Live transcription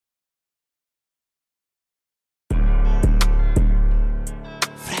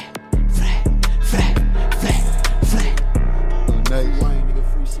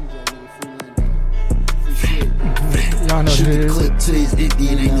say it's empty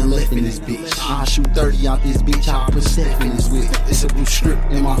and ain't nothing left in this bitch. I shoot 30 out this bitch, I put Steph in his whip. It's a blue strip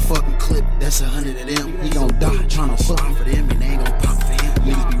in my fucking clip, that's 100 of them. He gon' die tryna fly for them and they ain't gon' pop for him.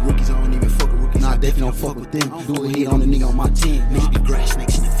 Niggas be rookies, I don't even fuck with rookies. Nah, definitely don't fuck with them. Do a hit on the nigga on my team. Niggas be grass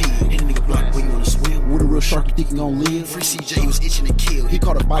snakes in the field. Hit a nigga block where you wanna swim. With a real shark, you think he gon' live? Free CJ was itching to kill. He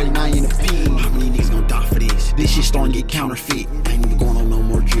caught a body, now he in the field. How many niggas gon' die for this? This shit starting to get counterfeit. Ain't even going on no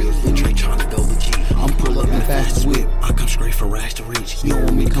more drills. Lil Trey tryna go legit. I'm pull up in the fastest whip. I come straight from rash to rich. You don't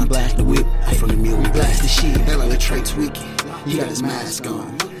want me to come blast the whip. I'm from the mill, we blast the shit. They like Lil Trey tweaking. He got his mask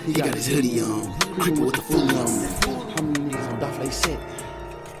on. He got his hoodie on. Creeping with the Foolio on. How many niggas gon' die for they set?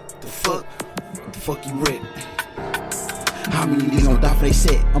 The fuck you ready? How many niggas gon' die for they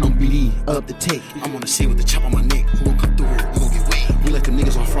set? I'm on BD, up the tech. I'm on the set with the chop on my neck. Who gon' come through here? You gon' get wet. We let them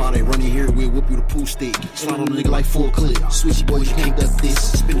niggas on Friday run in here. We'll whip you the pool stick. Slide on the nigga like full clip. Switchy boys, you can't duck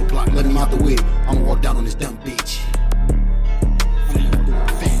this. Spin the block, let him out the whip. I'ma walk down on this dumb bitch.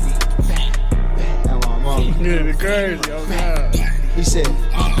 Yeah, the crazy. Oh God. He said,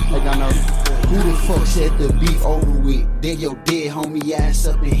 like I know, who the fuck said the beef over with? Then your dead homie ass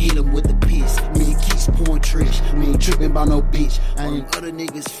up and hit him with the piss. Me and Keith's pouring trish. We ain't tripping by no bitch. And other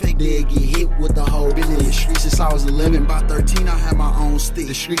niggas fake, they get hit with the whole. Been in the streets since I was 11. By 13, I had my own stick.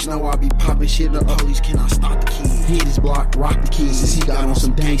 The streets know I be popping shit. The police cannot stop the kid. Hit his block, rock the keys. Since he got on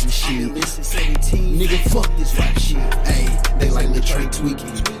some gangster shit. Listen, 17, nigga, fuck this rap shit. Ayy, they like Lil Trey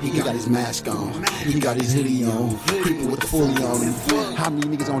tweaking. He got his mask on. He got his hoodie on. Creeping with the Foolio on. How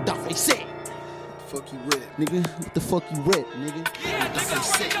many niggas on dock they set? Fuck you red, nigga. What the fuck you red, nigga?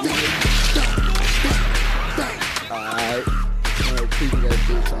 Alright, people that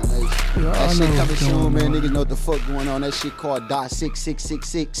bitch on that. That shit coming soon, man. Niggas know what the fuck going on. That shit called Die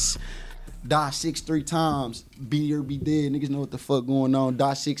 6666. Die 6 3 times. Be or be dead. Niggas know what the fuck going on.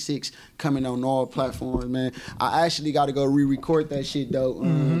 Die 66 coming on all platforms, man. I actually got to go re-record that shit though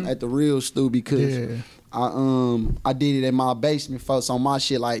at the real stu because I did it in my basement, folks. On my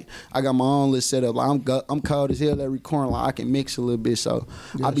shit, like I got my own little setup. Like I'm cold as hell at recording. Like I can mix a little bit, so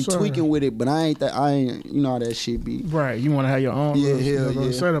I be tweaking with it. But I ain't. You know how that shit be. Right. You want to have your own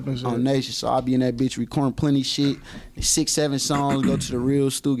little setup and shit. On Nation, so I be in that bitch recording plenty shit. 6-7 songs. Go to the real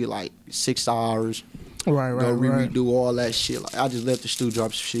stu, get like 6 hours. Right. Go redo all that shit. Like I just left the studio,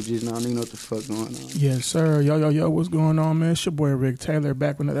 drop some shit just now. Nigga know what the fuck going on. Yes, sir. Yo, what's going on, man? It's your boy Rick Taylor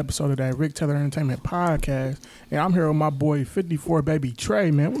back with another episode of that Rick Taylor Entertainment Podcast. And I'm here with my boy 54 baby Trey,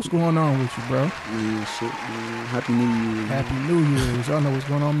 man. What's going on with you, bro? Man, shit, man. Happy New Year. Happy New Year. Y'all know what's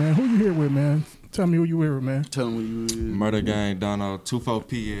going on, man. Who you here with, man? Tell me who you here with, man. Tell me who you here. Murder Gang, Dono,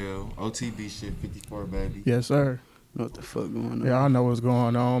 24PL, OTB shit, 54 baby. Yes, sir. What the fuck going on? Yeah, I know what's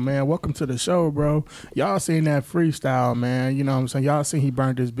going on, man. Welcome to the show, bro. Y'all seen that freestyle, man. You know what I'm saying? Y'all seen he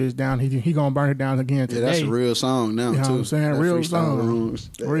burned this bitch down. He gonna burn it down again today. Yeah, that's a real song now, you know too. What I'm saying? That real song.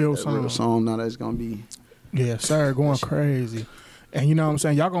 Real song now that's gonna be. Yeah, sir, going crazy. And you know what I'm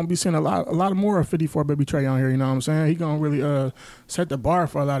saying? Y'all gonna be seeing a lot more of 54 baby Trey on here, you know what I'm saying? He gonna really set the bar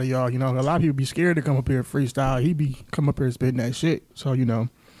for a lot of y'all, you know. A lot of people be scared to come up here freestyle. He be come up here spitting that shit. So, you know.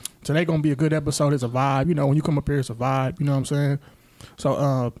 Today gonna be a good episode. It's a vibe. You know, when you come up here, it's a vibe. You know what I'm saying?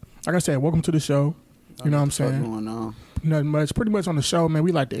 So, like I said, welcome to the show. You know what I'm saying? What's going on? Nothing much. Pretty much on the show, man,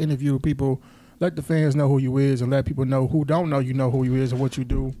 we like to interview people, let the fans know who you is, and let people know who don't know you know who you is and what you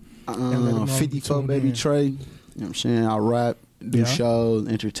do. 54 baby Trey. You know what I'm saying? I rap, do shows,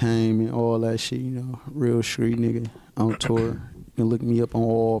 entertainment, all that shit. You know, real street nigga on tour. You can look me up on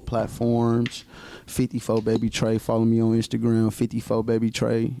all platforms. 54 baby Trey. Follow me on Instagram. 54 baby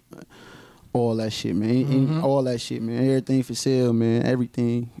Trey. All that shit, man. All that shit, man. Everything for sale, man.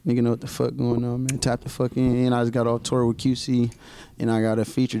 Everything. Nigga know what the fuck going on, man. Tap the fuck in. And I just got off tour with QC, and I got a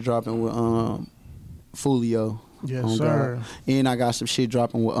feature dropping with Foolio. Yes, sir. God. And I got some shit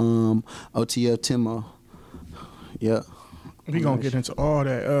dropping with OTF Timo. Yeah. We gonna get into all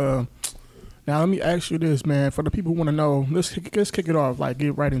that. Now let me ask you this, man. For the people who want to know, let's kick it off. Like,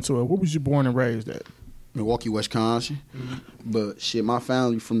 get right into it. Where was you born and raised at? Milwaukee, Wisconsin. But shit, my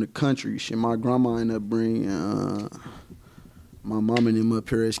family from the country. Shit, my grandma ended up bringing my mom and them up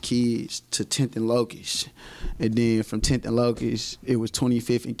here as kids to 10th and Locust. And then from 10th and Locust, it was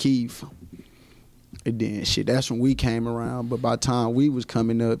 25th and Keith. And then shit, that's when we came around. But by the time we was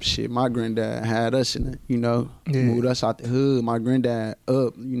coming up, shit, my granddad had us in it, you know, moved us out the hood. My granddad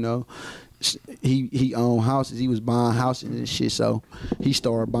up, you know. He owned houses. He was buying houses and shit. So he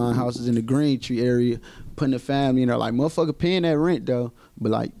started buying houses in the Green Tree area, putting the family in there. Like, motherfucker paying that rent, though.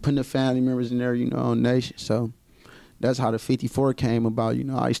 But, like, putting the family members in there, you know, on Nation. So that's how the 54 came about. You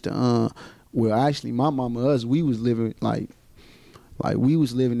know, I used to, well, actually, my mama, us, we was living, like we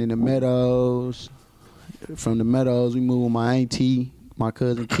was living in the meadows. from the Meadows, we moved with my auntie, my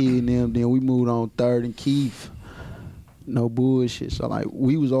cousin Kid and them. Then we moved on 3rd and Keith. No bullshit. So like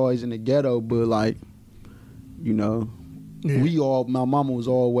we was always in the ghetto, but like, you know, my mama was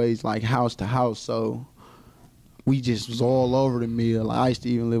always like house to house, so we just was all over the mill. Like I used to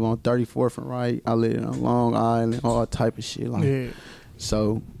even live on 34th and Wright. I lived on Long Island, all type of shit. Like,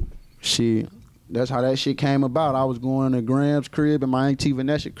 so shit. That's how that shit came about. I was going to Graham's crib and my auntie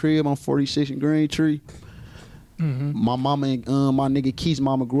Vanessa crib on 46th and Green Tree. My mama and my nigga Keith's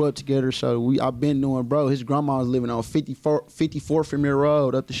mama grew up together, so I've been knowing, bro. His grandma was living on 54th Premier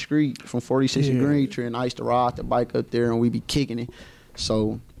Road up the street from 46th and Green Tree, and I used to ride the bike up there and we be kicking it.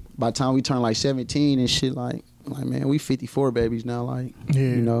 So by the time we turned like 17 and shit, like man, we 54 babies now, like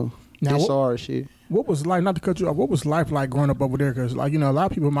you know, now, it's our shit. What was life, not to cut you off, what was life like growing up over there? Because, like, you know, a lot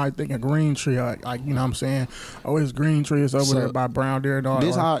of people might think of Green Tree, like you know what I'm saying? Oh, it's Green Tree, it's over there by Brown Deer and all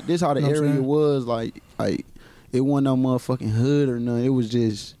that. This how the area was, like, it wasn't no motherfucking hood or nothing. It was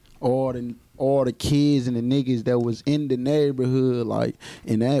just all the kids and the niggas that was in the neighborhood, like,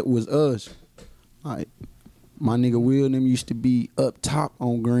 and that was us. Like, my nigga Will and them used to be up top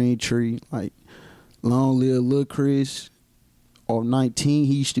on Green Tree, like, long live Lil Chris, or 19,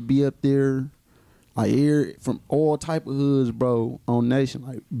 he used to be up there. Like here from all type of hoods, bro, on Nation.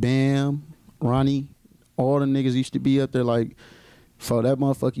 Like Bam, Ronnie, all the niggas used to be up there. Like, for that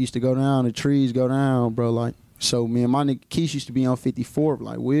motherfucker used to go down, the trees go down, bro. Like, so me and my nigga Keith used to be on 54th.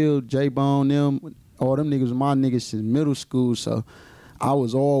 Like Will, J-Bone, them, all them niggas were my niggas since middle school. So I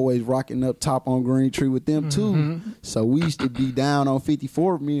was always rocking up top on Green Tree with them too. So we used to be down on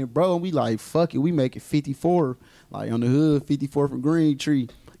 54th, me and bro, and we like, fuck it, we make it 54. Like on the hood, 54th from Green Tree.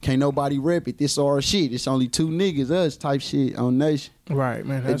 Can't nobody rep it. This our shit. It's only 2 niggas, us type shit on Nation. Right,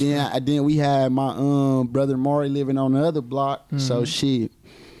 man. And then we had my brother Maury living on the other block. So shit,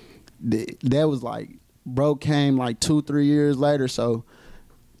 that was like, bro came like 2-3 years later. So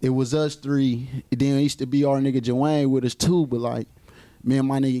it was us 3. And then it used to be our nigga Joanne with us too. But like, me and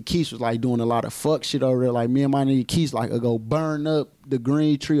my nigga Keith was like doing a lot of fuck shit over there. Like me and my nigga Keith like go burn up the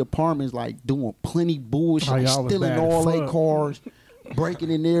Green Tree apartments, like doing plenty bullshit, like stealing all their cars.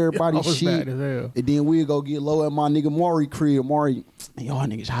 Breaking in everybody's shit. And then we'd go get low at my nigga Maury crib. Maury, y'all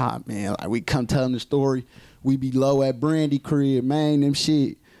niggas hot, man. Like we come tell him the story. We be low at Brandy crib, man, them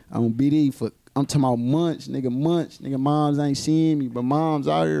shit. On BD for, I'm talking about months. Nigga, moms ain't seeing me, but mom's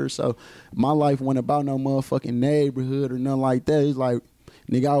out here. So my life wasn't about no motherfucking neighborhood or nothing like that. It's like,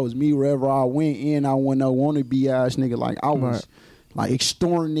 nigga, I was me wherever I went in. I wasn't no wannabe ass nigga. Like I was like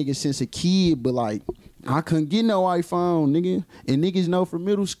extorting niggas since a kid, but like, I couldn't get no iPhone, nigga. And niggas know from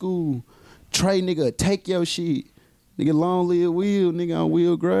middle school, Trey, nigga, take your shit. Nigga, long live Will, nigga, on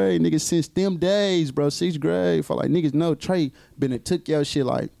Will grade. Nigga, since them days, bro, 6th grade. For like, niggas know Trey been and took your shit,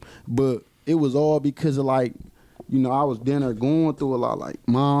 like. But it was all because of, like, you know, I was down there going through a lot. Like,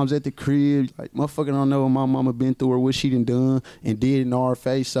 moms at the crib. Like, motherfucker don't know what my mama been through or what she done and did in our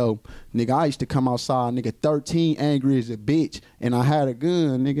face. So, nigga, I used to come outside, nigga, 13, angry as a bitch. And I had a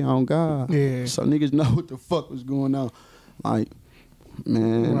gun, nigga, on God. Yeah. So, niggas know what the fuck was going on. Like,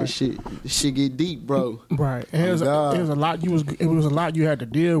 man, this shit get deep, bro. Right. And it was a lot you had to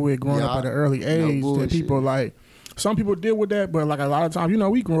deal with growing up at an early age. That people, like, some people deal with that, but like a lot of times, you know,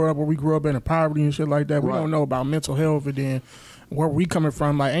 we grew up in poverty and shit like that. We don't know about mental health, and then where we coming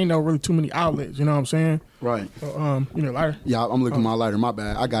from, like, ain't no really too many outlets. You know what I'm saying? Right. So, you know, lighter. Yeah, I'm looking at my lighter. My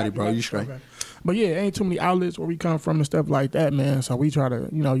bad. I got it, bro. You straight. Okay. But yeah, ain't too many outlets where we come from and stuff like that, man. So we try to,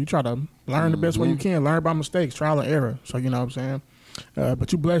 you know, you try to learn the best way you can, learn by mistakes, trial and error. So you know what I'm saying.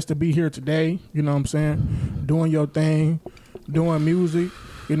 But you blessed to be here today. You know what I'm saying? Doing your thing, doing music.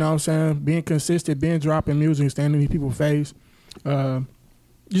 You know what I'm saying? Being consistent, being dropping music, standing in these people's face. You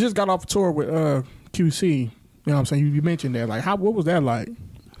just got off a tour with QC. You know what I'm saying? You mentioned that. Like, what was that like?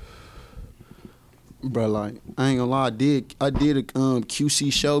 Bro, like, I ain't gonna lie. I did a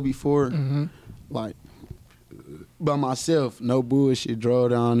QC show before. Like, by myself. No bullshit.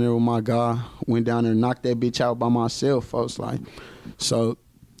 Drove down there with my guy. Went down there and knocked that bitch out by myself, folks. Like, so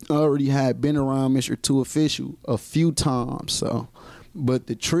I already had been around Mr. 2 Official a few times, so. But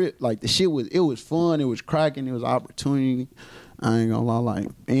the trip, like, the shit was fun. It was cracking. It was opportunity. I ain't gonna lie, like,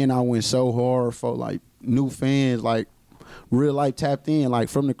 and I went so hard for, like, new fans, like, real life tapped in, like,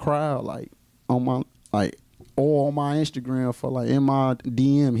 from the crowd, like, on my, like, all on my Instagram for, like, in my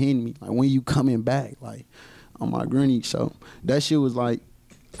DM hitting me, like, when you coming back, like, on my granny. So that shit was like,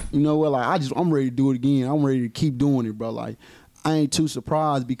 you know what, like, I'm ready to do it again. I'm ready to keep doing it, bro. Like, I ain't too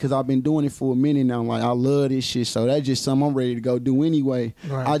surprised because I've been doing it for a minute now. Like, I love this shit. So that's just something I'm ready to go do anyway.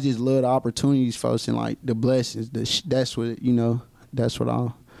 Right. I just love the opportunities, folks, and, like, the blessings. That's what, you know, that's what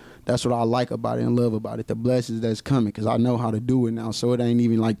that's what I like about it and love about it. The blessings that's coming, because I know how to do it now. So it ain't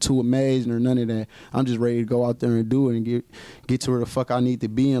even like too amazing or none of that. I'm just ready to go out there and do it and get to where the fuck I need to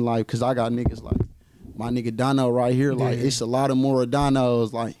be in life, because I got niggas like my nigga Dono right here. Like, it's a lot of more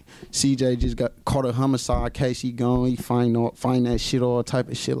Donos. Like, CJ just got caught a homicide case. He gone. He find that shit, all type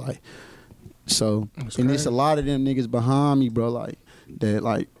of shit. Like, so, and it's a lot of them niggas behind me, bro, like, that,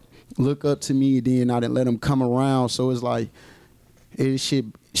 like, look up to me, and then I didn't let them come around. So it's like, it shit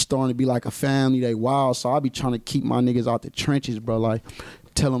starting to be like a family. They wild. So I be trying to keep my niggas out the trenches, bro. Like,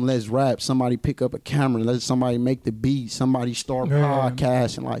 tell them let's rap. Somebody pick up a camera. Let somebody make the beat. Somebody start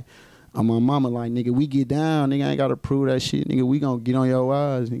podcasting. Like, I'm my mama, like, nigga, we get down. Nigga, I ain't got to prove that shit. Nigga, we gonna get on your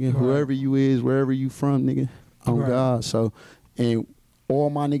eyes. Nigga, whoever you is, wherever you from, nigga, on God. So, and all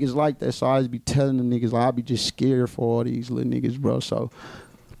my niggas like that. So I just be telling them niggas, like, I be just scared for all these little niggas, bro. So,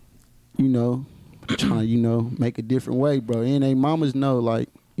 you know, trying to, you know, make a different way, bro. And they mamas know, like,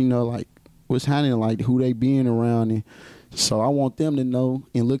 you know, like, what's happening, like, who they being around. And so I want them to know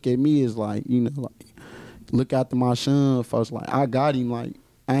and look at me as, like, you know, like, look after my son, folks. Like, I got him, like,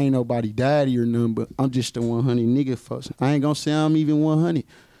 I ain't nobody daddy or nothing, but I'm just the 100 nigga, folks. I ain't gonna say I'm even 100.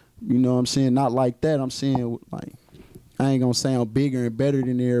 You know what I'm saying? Not like that. I'm saying, like, I ain't gonna say I'm bigger and better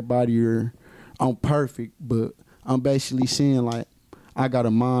than everybody or I'm perfect, but I'm basically saying, like, I got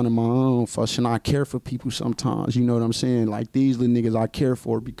a mind of my own, folks, and I care for people sometimes. You know what I'm saying? Like, these little niggas I care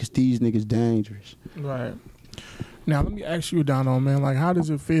for because these niggas dangerous. Right. Now, let me ask you, Dono, man, like, how does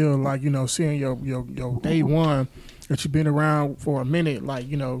it feel, like, you know, seeing your day one that you've been around for a minute, like,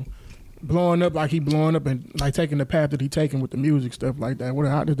 you know, blowing up like he blowing up and, like, taking the path that he taking with the music, stuff like that?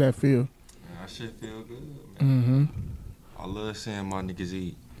 How does that feel? Man, that shit feel good, man. Mm-hmm. I love seeing my niggas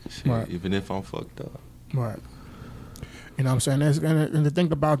eat, shit, even if I'm fucked up. Right. You know what I'm saying? And the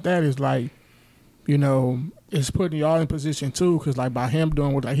thing about that is, like, you know, it's putting y'all in position, too, because, like, by him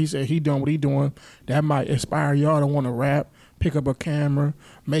doing what, like he said, he doing what he doing, that might inspire y'all to want to rap, pick up a camera,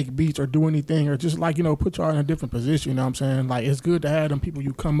 make beats, or do anything, or just, like, you know, put y'all in a different position, you know what I'm saying? Like, it's good to have them people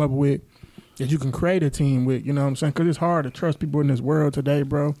you come up with that you can create a team with, you know what I'm saying? Because it's hard to trust people in this world today,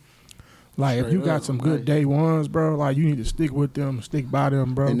 bro. Like, straight if you got some good day ones, bro, like, you need to stick with them, stick by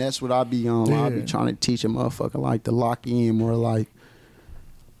them, bro. And that's what I be on. I be trying to teach a motherfucker, like, to lock in more, like,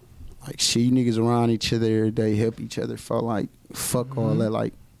 shit, you niggas around each other every day, help each other, for, like, fuck all that,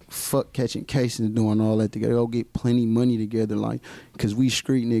 like, fuck catching cases and doing all that together. Go get plenty money together, like, because we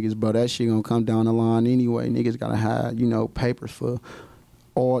street niggas, bro. That shit gonna come down the line anyway. Niggas gotta have, you know, papers for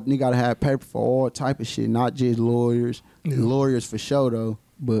all, nigga gotta have paper for all type of shit, not just lawyers. Lawyers for sure, though,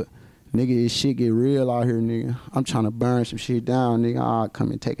 but nigga, this shit get real out here, nigga. I'm trying to burn some shit down, nigga. I'll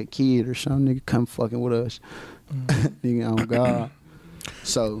come and take a kid or something, nigga. Come fucking with us. Nigga, on God.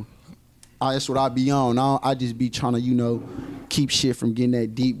 So, that's what I be on. I just be trying to, you know, keep shit from getting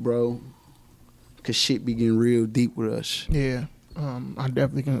that deep, bro. Because shit be getting real deep with us. Yeah. I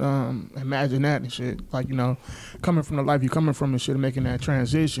definitely can imagine that and shit. Like, you know, coming from the life you coming from and shit and making that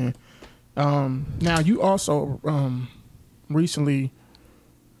transition. Now, you also recently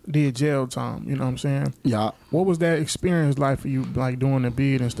did jail time, you know what I'm saying? Yeah. What was that experience like for you, like doing the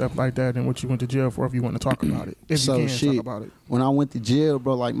bid and stuff like that, and what you went to jail for, if you want to talk about it? If you can talk about it. When I went to jail,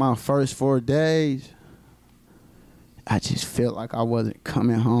 bro, like my first 4 days, I just felt like I wasn't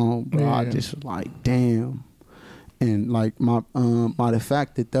coming home, bro. Yeah. I just was like, damn. And like the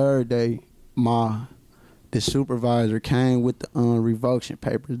fact the third day, the supervisor came with the revocation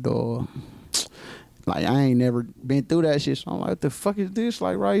papers, dog. Like, I ain't never been through that shit, so I'm like, what the fuck is this?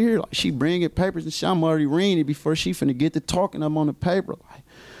 Like, right here, like, she bringing papers and shit. I'm already reading it before she finna get to talking. I'm on the paper. Like,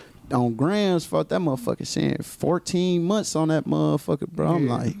 on grams, fuck, that motherfucker saying 14 months on that motherfucker, bro. I'm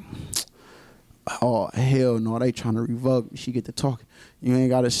like, oh, hell no, they trying to revoke me. She get to talking. You ain't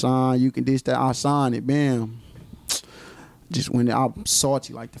got to sign. You can this, that. I signed it, bam. Just when I'm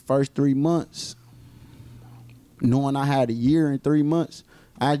salty, like the first 3 months, knowing I had a year and 3 months,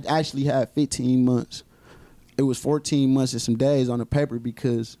 I actually had 15 months. It was 14 months and some days on the paper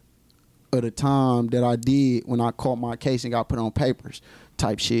because of the time that I did when I caught my case and got put on papers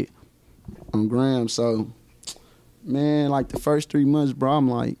type shit on Graham. So, man, like the first 3 months, bro, I'm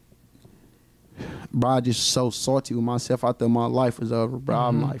like, bro, I just so salty with myself. I thought my life was over, bro.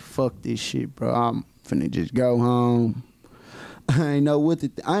 I'm like, fuck this shit, bro. I'm finna just go home. I ain't know what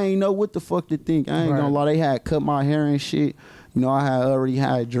the fuck to think. I ain't gonna lie. They had cut my hair and shit. You know, I had already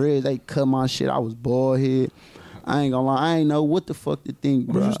had dreads. They cut my shit. I was bald head. I ain't gonna lie. I ain't know what the fuck to think,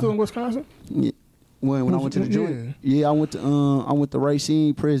 bro. Was you still in Wisconsin? Yeah. When I went to the joint? Yeah, I went to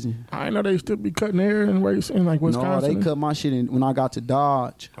Racine prison. I didn't know they still be cutting hair in Racine, like Wisconsin. No, they cut my shit when I got to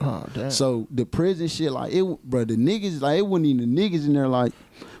Dodge. Oh, damn. So the prison shit, like, the niggas, like, it wasn't even the niggas in there, like,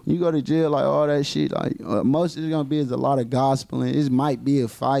 when you go to jail, like all that shit, like most it's gonna be is a lot of gospeling. It might be a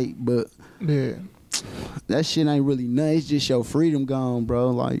fight, but Yeah. that shit ain't really nothing. It's just your freedom gone, bro.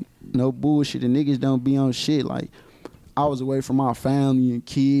 Like no bullshit. The niggas don't be on shit. Like I was away from my family and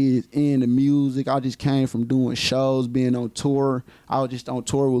kids and the music. I just came from doing shows, being on tour. I was just on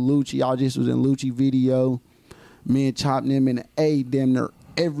tour with Lucci. I just was in Lucci video. Me and Chop them in the A damn near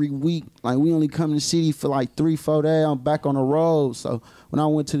every week. Like we only come to the city for like 3-4 days. I'm back on the road. So when I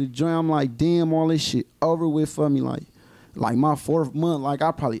went to the joint, I'm like, damn, all this shit over with for me. Like my 4th month, like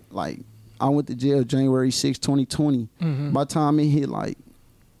I went to jail January 6, 2020. Mm-hmm. By the time it hit like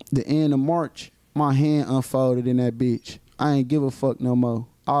the end of March, my hand unfolded in that bitch. I ain't give a fuck no more.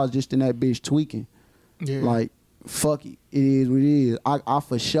 I was just in that bitch tweaking. Yeah. Like, fuck it. It is what it is. I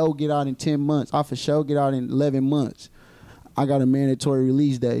for sure get out in 10 months. I for sure get out in 11 months. I got a mandatory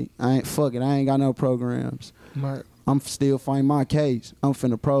release date. I ain't got no programs. Right. I'm still fighting my case. I'm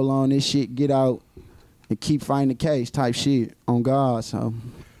finna prolong this shit, get out, and keep fighting the case type shit on God, so.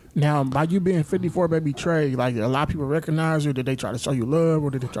 Now, by you being 54, baby Trey, like a lot of people recognize you. Did they try to show you love, or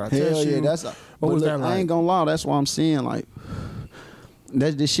did they try to test you? Hell yeah, that's what was look, that like? I ain't gonna lie, that's what I'm saying. Like,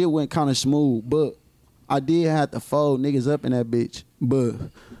 this shit went kind of smooth, but I did have to fold niggas up in that bitch. But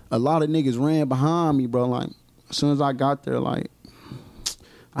a lot of niggas ran behind me, bro. Like, as soon as I got there, like,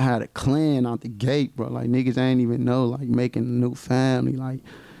 I had a clan out the gate, bro. Like, niggas ain't even know, like, making a new family, like,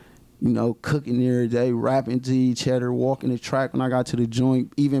 you know, cooking every day, rapping to each other, walking the track when I got to the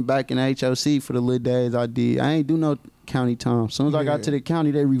joint. Even back in the HOC for the little days I did. I ain't do no county time. As soon as I got to the county,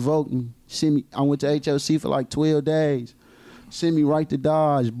 they revoked me. I went to HOC for like 12 days. Send me right to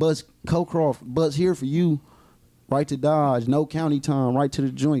Dodge. Bus Cocroft. Bus here for you. Right to Dodge. No county time. Right to the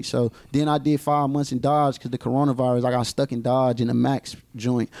joint. So then I did 5 months in Dodge because the coronavirus. I got stuck in Dodge in the Max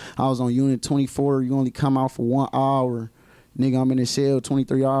joint. I was on unit 24. You only come out for 1 hour. Nigga, I'm in the cell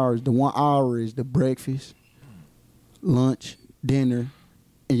 23 hours. The 1 hour is the breakfast, lunch, dinner,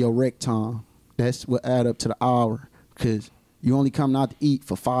 and your rec time. That's what add up to the hour. Because you only coming out to eat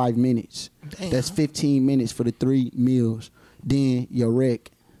for 5 minutes. Damn. That's 15 minutes for the 3 meals. Then your rec,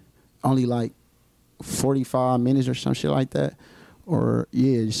 only like 45 minutes or some shit like that. Or,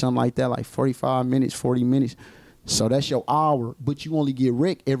 yeah, something like that, like 45 minutes, 40 minutes. So that's your hour. But you only get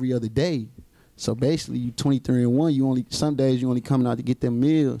rec every other day. So basically, you 23 and 1. Some days you only coming out to get them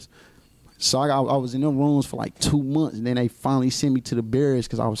meals. So I was in them rooms for like 2 months, and then they finally sent me to the barracks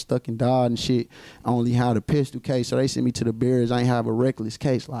because I was stuck in Dodge and shit. I only had a pistol case, so they sent me to the barracks. I ain't have a reckless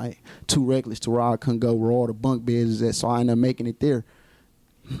case, like too reckless to where I couldn't go where all the bunk beds is at. So I ended up making it there.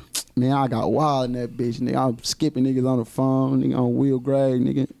 Man, I got wild in that bitch, nigga. I'm skipping niggas on the phone, nigga, on wheel grade,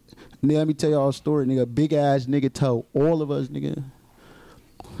 nigga. Nigga, let me tell y'all a story, nigga. Big ass nigga told all of us, nigga.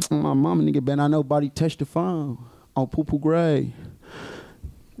 My mama, nigga, better not nobody touch the phone on poo-poo grade.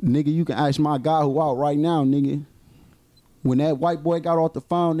 Nigga, you can ask my guy who out right now, nigga. When that white boy got off the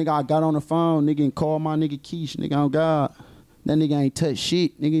phone, nigga, I got on the phone, nigga, and called my nigga Keish, nigga, on God. That nigga ain't touch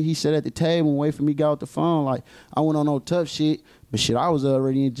shit, nigga. He sat at the table and wait for me to get off the phone. Like, I went on no tough shit, but shit, I was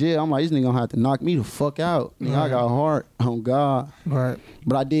already in jail. I'm like, this nigga gonna have to knock me the fuck out. Nigga, I got heart, on God. Right.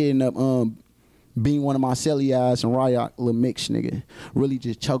 But I did end up, being one of my celly ass and Riot little mix nigga. Really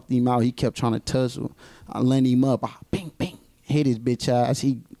just choked him out. He kept trying to tussle. I land him up. I bing, bing. Hit his bitch ass.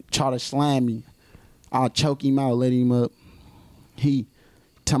 He tried to slam me. I choke him out, let him up. He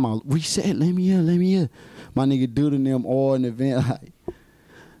tell me, reset, let me up. My nigga dude and them all in the vent like,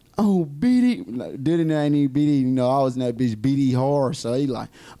 oh, BD. Dude and I ain't even BD. You know, I was in that bitch BD hard. So he like,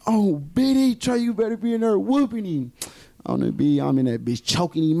 oh, BD, Trey, you better be in there whooping him. On the B, I'm in that bitch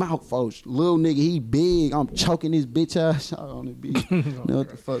choking him out, folks. Little nigga, he big. I'm choking his bitch ass out on the B. Know what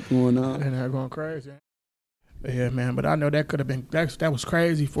the fuck going on? And they're going crazy. Yeah, man. But I know that could have been that was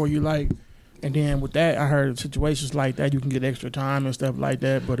crazy for you, like. And then with that, I heard situations like that, you can get extra time and stuff like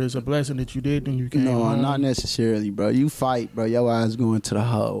that. But it's a blessing that you did and you came No, home. not necessarily, bro. You fight, bro. Your ass going to the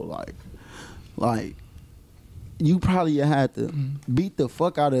hole, like. You probably had to beat the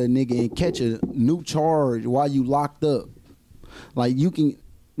fuck out of a nigga and catch a new charge while you locked up. Like, you can...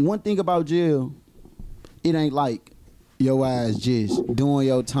 One thing about jail, it ain't like your ass just doing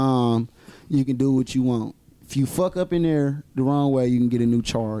your time. You can do what you want. If you fuck up in there the wrong way, you can get a new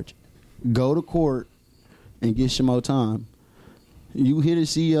charge. Go to court and get some more time. You hit a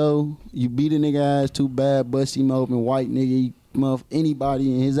CO, you beat a nigga ass too bad, bust him open, white nigga,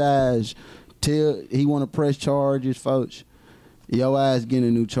 anybody in his ass... Till he want to press charges, folks, your ass getting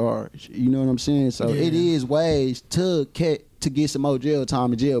a new charge. You know what I'm saying? So it is ways to get some more jail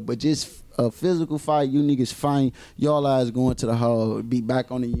time in jail, but just a physical fight, you niggas fight, y'all ass going to the hole, be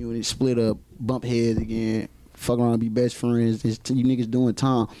back on the unit, split up, bump heads again, fuck around and be best friends. You niggas doing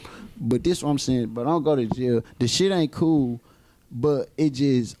time. But this what I'm saying, but I don't go to jail. The shit ain't cool, but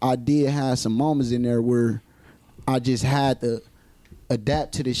I did have some moments in there where I just had to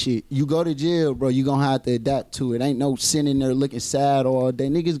adapt to the shit. You go to jail, bro, you gonna have to adapt to it. Ain't no sitting there looking sad all day.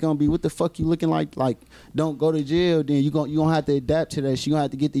 Niggas gonna be, what the fuck you looking like? Like, don't go to jail, then you gonna have to adapt to that shit. You gonna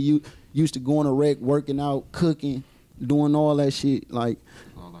have to get used to going to rec, working out, cooking, doing all that shit. Like,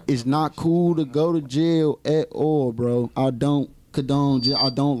 it's not cool to go to jail at all, bro. I don't condone jail. I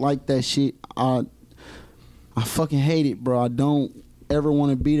don't like that shit. I fucking hate it, bro. I don't ever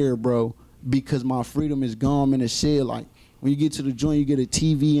want to be there, bro, because my freedom is gone and shit. Like, when you get to the joint, you get a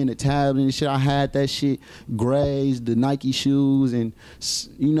TV and a tablet and shit. I had that shit, Grays, the Nike shoes, and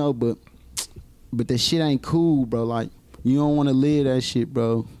you know, but that shit ain't cool, bro. Like, you don't want to live that shit,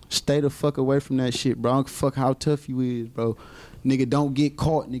 bro. Stay the fuck away from that shit, bro. I don't fuck how tough you is, bro. Nigga, don't get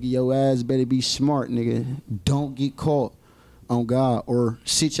caught, nigga. Your ass better be smart, nigga. Don't get caught, on God, or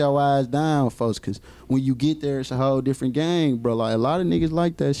sit your ass down, folks, because when you get there, it's a whole different game, bro. Like, a lot of niggas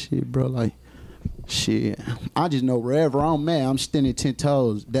like that shit, bro. Like, shit, I just know wherever I'm at, I'm standing 10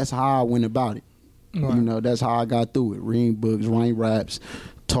 toes. That's how I went about it. Right. You know, that's how I got through it. Reading books, writing raps,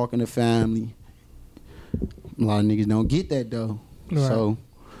 talking to family. A lot of niggas don't get that, though. Right. So,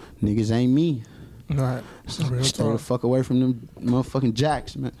 niggas ain't me. Right. Stay the fuck away from them motherfucking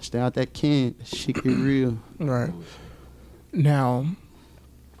jacks, man. Stay out that can. That shit get real. Right. Now,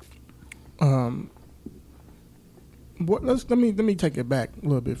 let me take it back a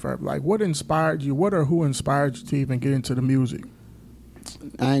little bit further. Like, what inspired you? Who inspired you to even get into the music?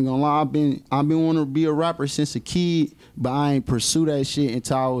 I ain't gonna lie, I've been wanting to be a rapper since a kid, but I ain't pursue that shit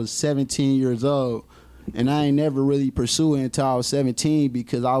until I was 17 years old. And I ain't never really pursue it until I was 17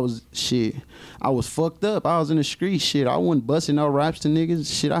 because I was fucked up. I was in the street shit. I wasn't busting no raps to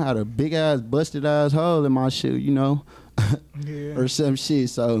niggas. Shit, I had a big ass busted ass hole in my shit, you know. Yeah. Or some shit.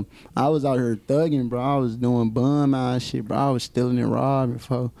 So I was out here thugging, bro. I was doing bum ass shit, bro. I was stealing and robbing,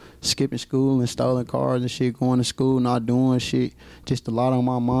 for skipping school and stolen cars and shit, going to school, not doing shit. Just a lot on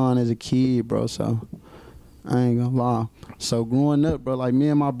my mind as a kid, bro. So I ain't gonna lie. So growing up, bro, like me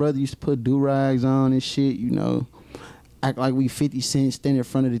and my brother used to put do-rags on and shit, you know. Act like we 50 Cent, stand in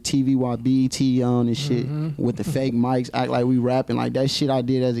front of the TV while BET on and shit with the fake mics, act like we rapping. Like, that shit I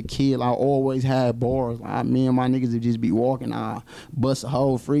did as a kid, I always had bars. Like, me and my niggas would just be walking, I bust a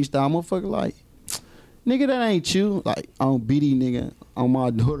whole freestyle. Motherfucker like, nigga, that ain't you. Like, on BD, nigga, on my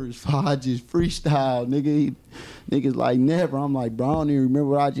daughter's phone, I just freestyle, nigga. Niggas like, never. I'm like, bro, I don't even remember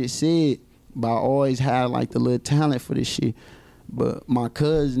what I just said. But I always had like the little talent for this shit. But my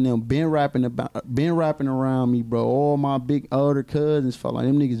cousin them been rapping around me, bro. All my big older cousins felt like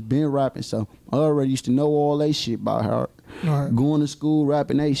them niggas been rapping, so I already used to know all they shit by heart. Right. Going to school,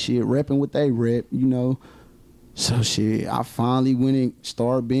 rapping they shit, repping what they rep, you know. So shit, I finally went and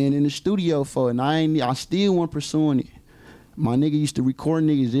started being in the studio for it, and I still wasn't pursuing it. My nigga used to record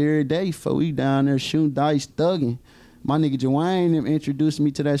niggas every day for we down there shooting dice, thugging. My nigga Joanne them introduced me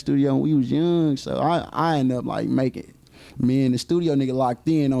to that studio when we was young, so I ended up like making me and the studio nigga locked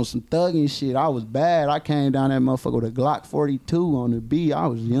in on some thugging shit. I was bad. I came down that motherfucker with a Glock 42 on the beat. I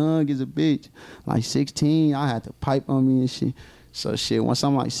was young as a bitch, like 16. I had to pipe on me and shit. So shit, once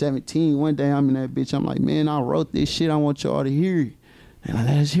I'm like 17, one day I'm in that bitch. I'm like, man, I wrote this shit. I want y'all to hear it. And like,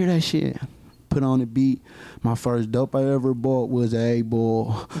 let's hear that shit. Put on the beat. My first dope I ever bought was an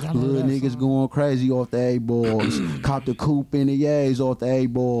 8-ball. Little niggas going crazy off the 8-balls. Cop the coupe in the yays off the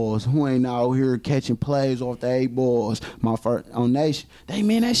 8-balls. Who ain't out here catching plays off the 8-balls? My first on Nation. They,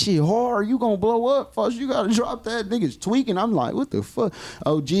 man, that shit hard. You gonna blow up, folks. You gotta drop that. Niggas tweaking. I'm like, what the fuck?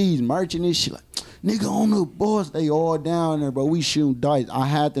 OGs merching this shit. Like, nigga on the boss. They all down there, bro. We shooting dice. I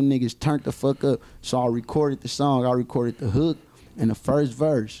had them niggas turned the fuck up. So I recorded the song. I recorded the hook and the first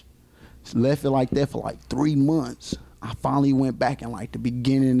verse. Left it like that for like 3 months. I finally went back in like the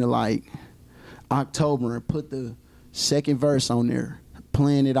beginning of like October and put the second verse on there,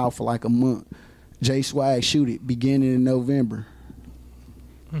 playing it out for like a month. J Swag shoot it beginning in November.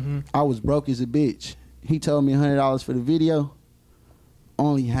 I was broke as a bitch. He told me $100 for the video.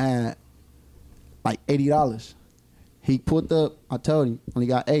 Only had like $80. He put up, I told him, only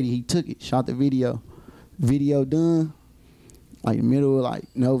got 80. He took it, shot the video. Video done. Like middle of like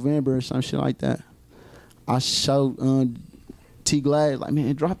November or some shit like that. I showed T Glad, like,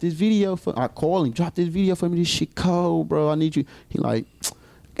 man, drop this video for. I called him, drop this video for me. This shit cold, bro. I need you. He like,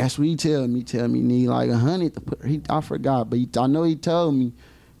 that's what he tell me. Tell me need like 100 to put. I forgot, but I know he told me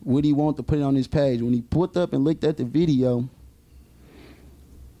what he want to put it on his page. When he put up and looked at the video,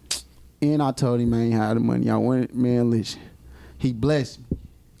 and I told him I ain't had the money. I went, man, listen. He blessed me.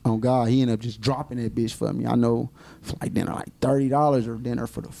 On God, he ended up just dropping that bitch for me. I know flight dinner like $30 or dinner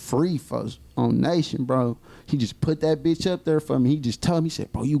for the free folks on Nation, bro. He just put that bitch up there for me. He just told me, he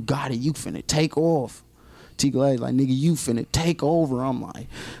said, bro, you got it. You finna take off. T-Glaz like, nigga, you finna take over. I'm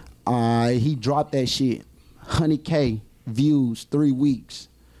like, he dropped that shit. 100K views, 3 weeks.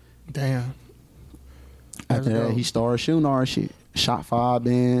 Damn. After that, he started shooting our shit. Shot 5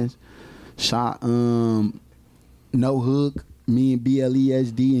 bands. Shot No Hook. Me and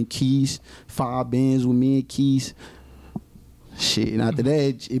BLESD and Keys. 5 bands with me and Keys. Shit, and after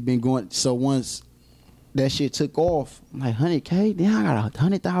that, it been going. So once that shit took off, I'm like, 100K? Then I got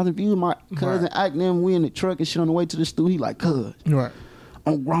 100,000 views. My cousin acting them, we in the truck and shit on the way to the studio. He like, cuz. Right.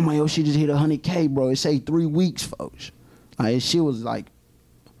 On grandma, yo, she just hit 100K, bro. It say 3 weeks, folks. Like, that shit was like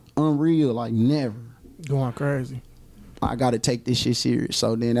unreal, like never. Going crazy. I gotta take this shit serious.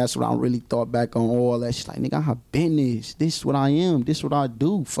 So then that's what I really thought back on all that shit. Like, nigga, I've been this. This is what I am. This is what I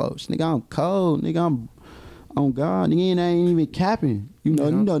do, folks. Nigga, I'm cold. Nigga, I'm on God. Nigga ain't even capping. You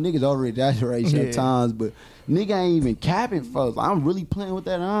know niggas over exaggerate sometimes, but nigga ain't even capping, folks. Like, I'm really playing with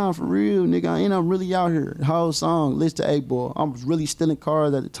that on for real, nigga. And I'm really out here. The whole song, list to 8-ball. I was really stealing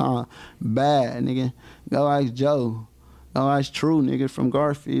cars at the time. Bad, nigga. Go ask Joe. Go ask True, nigga, from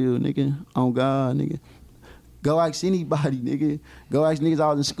Garfield, nigga. On God, nigga. Go ask anybody, nigga. Go ask niggas I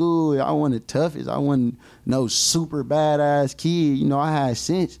was in school. I wasn't the toughest. I wasn't no super badass kid. You know, I had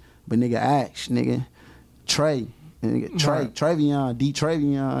sense. But nigga, ask, nigga. Trey. Nigga, Trevion, D.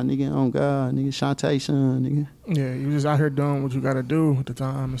 Trevion, nigga. On God, nigga. Shantae son, nigga. Yeah, you just out here doing what you got to do at the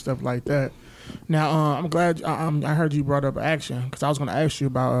time and stuff like that. Now, I'm glad I heard you brought up Action, because I was going to ask you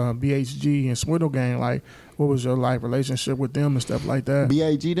about BHG and Swindle Gang. Like, what was your like relationship with them and stuff like that?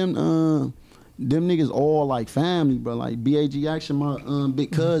 BHG, them niggas all like family, bro. Like BAG Action, my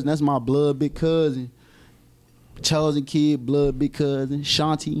big cousin. That's my blood big cousin. Chosen kid, blood big cousin.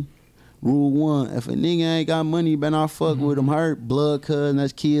 Shanti, rule 1. If a nigga ain't got money, better not fuck with him. Hurt. Blood cousin,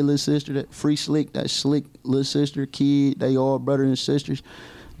 that's kid, little sister. That free slick, that's slick, little sister, kid. They all brothers and sisters.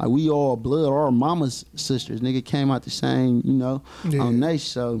 Like, we all blood. Our mama's sisters. Nigga came out the same, you know, on Nation.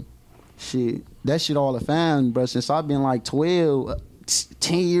 So, shit, that shit all the family, bro. Since I've been like 12,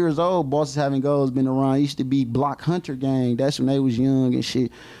 10 years old, Bosses Having Goals been around. Used to be Block Hunter Gang. That's when they was young and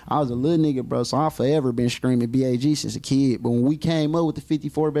shit. I was a little nigga, bro, so I forever been screaming BAG since a kid. But when we came up with the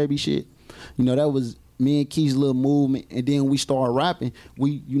 54 baby shit, you know, that was me and Key's little movement. And then we started rapping.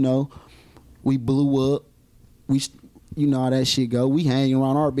 We, you know, we blew up. We, you know how that shit go. We hang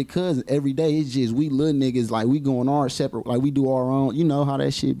around our big cousins every day. It's just we little niggas, like, we going our separate, like, we do our own. You know how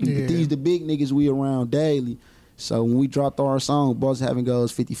that shit be. But these the big niggas we around daily. So when we dropped our song, Boss Having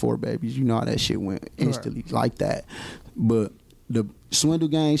Goals 54 Babies, you know how that shit went instantly like that. But the Swindle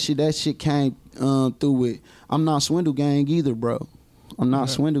Gang shit, that shit came through with, I'm not Swindle Gang either, bro. I'm not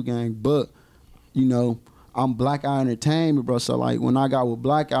Swindle Gang, but, you know, I'm Blackout Entertainment, bro. So, like, when I got with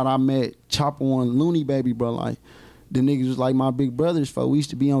Blackout, I met Chopper and Looney Baby, bro. Like, the niggas was like my big brothers, folks. We used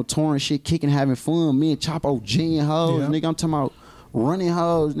to be on tour and shit, kicking, having fun. Me and Choppo G'ing hoes, nigga. I'm talking about running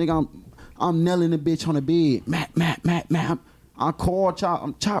hoes, nigga. I'm nailing the bitch on the bed. Matt. I call Chop.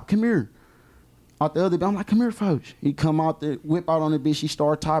 I'm Chop, come here. Out the other bed, I'm like, come here, folks. He come out there, whip out on the bitch. She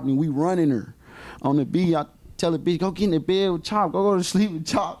start topping. We running her on the beat. I tell the bitch, go get in the bed with Chop. Go to sleep with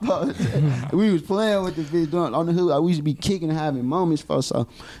Chop. We was playing with the bitch doing on the hood. Like, we used to be kicking and having moments for. So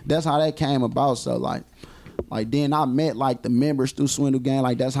that's how that came about. So like then I met like the members through Swindle Gang.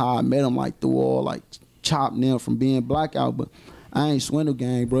 Like, that's how I met them. Like, through all like Chop and them from being Blackout, but I ain't Swindle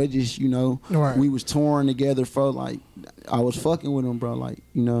Gang, bro. It just, you know, we was touring together for, like, I was fucking with him, bro. Like,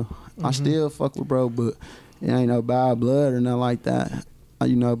 you know, I still fuck with bro, but it ain't no bad blood or nothing like that.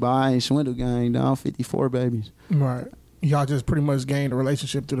 You know, but I ain't Swindle Gang, I'm 54 babies. Right. Y'all just pretty much gained a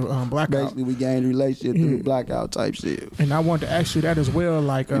relationship through the Blackout. Basically, we gained a relationship through the Blackout type shit. And I wanted to ask you that as well.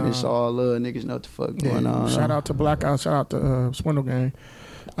 Like, and it's all love. Niggas know what the fuck going on. Shout out to Blackout. Shout out to Swindle Gang.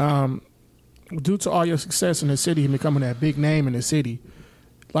 Due to all your success in the city and becoming that big name in the city,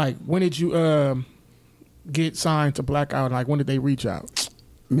 like, when did you get signed to Blackout? Like, when did they reach out?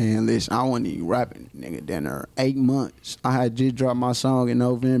 Man, listen, I wasn't even rapping, nigga, down there 8 months. I had just dropped my song in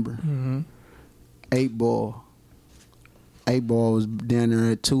November. 8-ball. 8-ball was down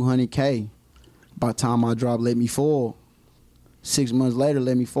there at 200K. By the time I dropped Let Me Fall, 6 months later,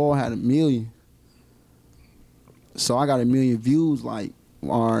 Let Me Fall had 1 million. So I got 1 million views, like,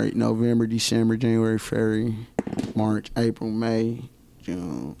 all right, November, December, January, February, March, April, May,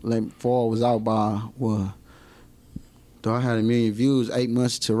 June. Let Me Fall was out by what? Though I had 1 million views, 8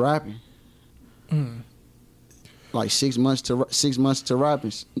 months to rapping. Like 6 months to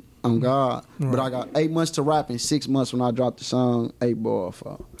rapping. On God. Right. But I got 8 months to rap and 6 months when I dropped the song 8 Ball.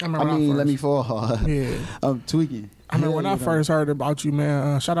 I mean, Let Me Fall Hard. Yeah. I'm tweaking. I mean, when I first heard about you,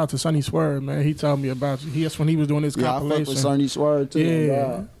 man, shout out to Sonny Swerve, man. He told me about you. That's when he was doing his compilation. I fuck with Sonny Swerve too.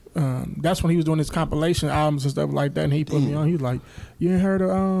 Yeah. That's when he was doing his compilation albums and stuff like that, and he put me on. He was like, "You ain't heard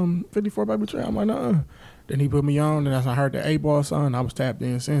of 54 Baby Trey?" I'm like, "Nah." Then he put me on, and I heard the 8 Ball song. I was tapped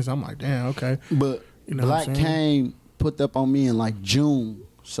in since. I'm like, "Damn, okay." But you know Black came put up on me in like June.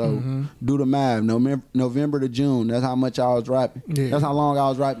 So do the math. November to June. That's how much I was rapping. Yeah. That's how long I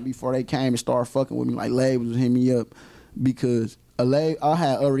was rapping before they came and started fucking with me. Like labels was hitting me up because I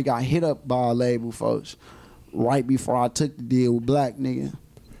had already got hit up by a label, folks, right before I took the deal with Black, nigga.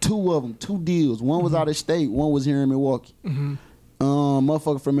 2 of them, 2 deals. One was out of state. One was here in Milwaukee.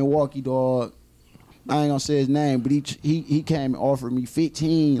 Motherfucker from Milwaukee, dog. I ain't gonna say his name, but he came and offered me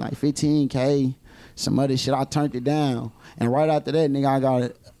 15K, some other shit. I turned it down. And right after that, nigga, I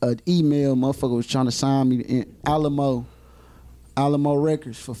got an email. Motherfucker was trying to sign me in Alamo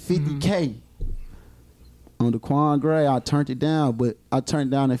Records for 50K. On the Quan Gray, I turned it down, but I turned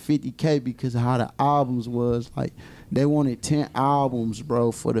down the 50K because of how the albums was. Like, they wanted 10 albums,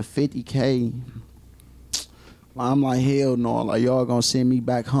 bro, for the 50K. I'm like, hell no. Like, y'all gonna send me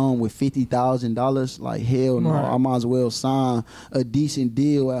back home with $50,000? Like, hell no. Right. I might as well sign a decent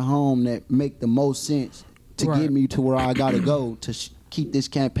deal at home that make the most sense to get me to where I gotta go to keep this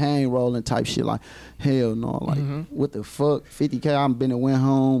campaign rolling type shit. Like, hell no. Like, what the fuck? 50K, I've been and went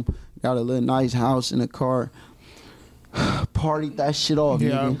home, got a little nice house in a car, partied that shit off,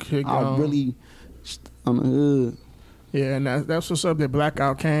 nigga. I'm a hood. Yeah, and that's what's up. That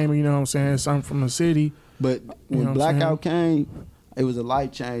Blackout came, you know what I'm saying? Something from the city. But when Blackout came, it was a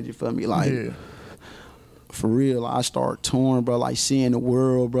life changer for me. Like, for real, I started touring, bro. Like, seeing the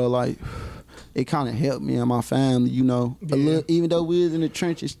world, bro. Like, it kind of helped me and my family, you know. A little, even though we was in the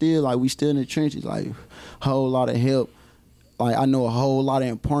trenches still, like, we still in the trenches, like, whole lot of help. Like, I know a whole lot of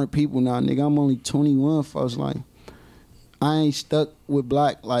important people now, nigga. I'm only 21, folks. Like, I ain't stuck with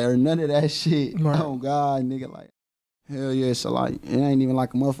Black, like, or none of that shit. Right. Oh, God, nigga, like. Hell yeah, so like it ain't even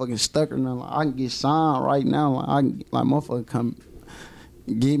like a motherfucking stuck or nothing. Like, I can get signed right now. Like, I can, like, motherfucker come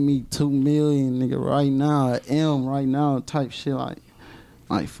give me $2 million, nigga, right now, M right now, type shit.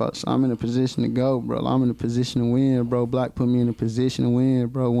 Like fuck. So I'm in a position to go, bro. I'm in a position to win, bro. Black put me in a position to win,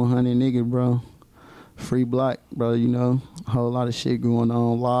 bro. 100 nigga, bro. Free Black, bro. You know, a whole lot of shit going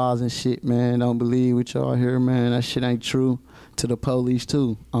on, lies and shit, man. Don't believe what y'all hear, man. That shit ain't true. To the police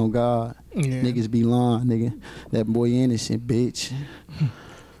too, on God. Yeah. Niggas be lying, nigga. That boy innocent, bitch.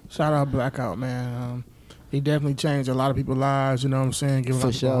 Shout out Blackout, man. He definitely changed a lot of people's lives, you know what I'm saying? Give a lot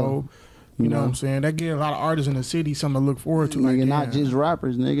of people hope. You know what I'm saying? That give a lot of artists in the city something to look forward to. Nigga, like, not just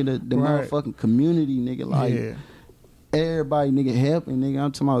rappers, nigga. The motherfucking community, nigga. Like, everybody, nigga, helping, nigga.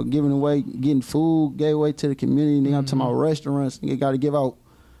 I'm talking about giving away, getting food, gave away to the community, nigga. I'm talking about restaurants, nigga. Got to give out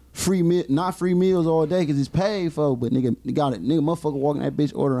free meal, not free meals all day because it's paid for, but nigga got it. Nigga, motherfucker walking that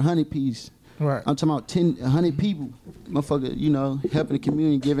bitch order 100 piece. Right. I'm talking about 100 people. Motherfucker, you know, helping the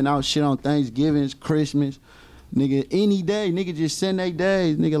community, giving out shit on Thanksgiving, Christmas. Nigga, any day, nigga just send they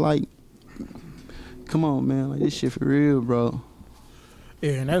days. Nigga, like, come on, man. Like, this shit for real, bro.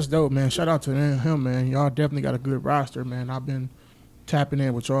 Yeah, and that's dope, man. Shout out to him, man. Y'all definitely got a good roster, man. I've been tapping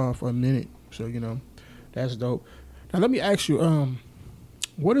in with y'all for a minute. So, you know, that's dope. Now, let me ask you,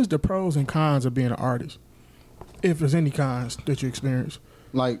 what is the pros and cons of being an artist? If there's any cons that you experience.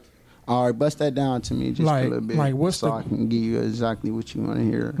 Like, all right, bust that down to me just a little bit. Like, what's I can give you exactly what you want to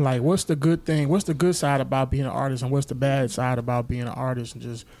hear. Like, what's the good thing? What's the good side about being an artist, and what's the bad side about being an artist and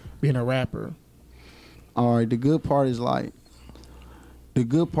just being a rapper? All right, the good part is,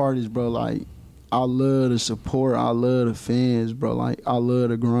 bro, like, I love the support. I love the fans, bro. Like, I love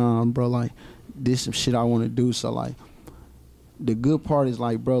the grind, bro. Like, this some shit I want to do. So, like, the good part is,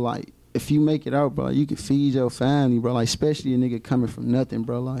 like, bro, like, if you make it out, bro, you can feed your family, bro. Like, especially a nigga coming from nothing,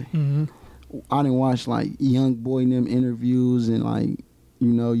 bro. Like, I done watch, like, Young Boy and them interviews and, like,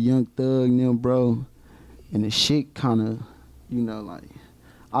 you know, Young Thug and them, bro. And the shit kind of, you know, like,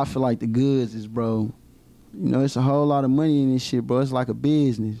 I feel like the goods is, bro, you know, it's a whole lot of money in this shit, bro. It's like a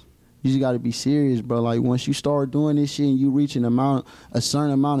business. You just got to be serious, bro. Like, once you start doing this shit and you reach a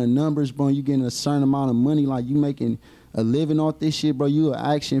certain amount of numbers, bro, you getting a certain amount of money, like, you making a living off this shit, bro, you an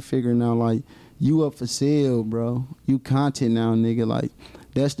action figure now. Like, you up for sale, bro. You content now, nigga. Like,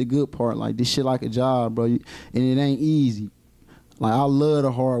 that's the good part. Like, this shit like a job, bro. And it ain't easy. Like, I love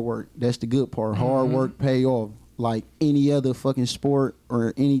the hard work. That's the good part. Hard work pay off. Like any other fucking sport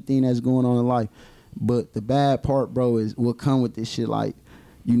or anything that's going on in life. But the bad part, bro, is what come with this shit. Like,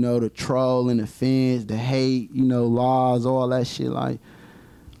 you know, the troll and the fans, the hate, you know, lies, all that shit. Like,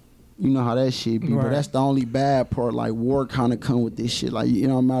 you know how that shit be. Right. But that's the only bad part. Like, war kind of come with this shit. Like, it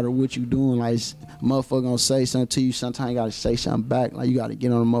don't matter what you doing. Like, motherfucker gonna say something to you. Sometimes you gotta say something back. Like, you gotta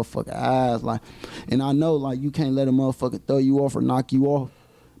get on the motherfucker ass. Like, and I know, like, you can't let a motherfucker throw you off or knock you off.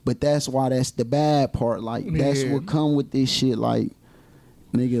 But that's why that's the bad part. Like, that's what come with this shit. Like,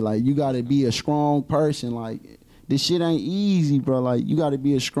 nigga, like, you gotta be a strong person. Like, this shit ain't easy, bro. Like, you gotta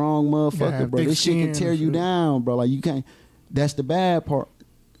be a strong motherfucker, bro. This shit can tear you down, bro. Like, you can't. That's the bad part.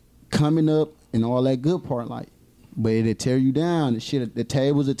 Coming up and all that good part, like, but it'll tear you down. The shit, the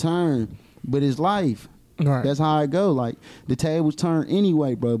tables will turn, but it's life. Right. That's how it go. Like, the tables turn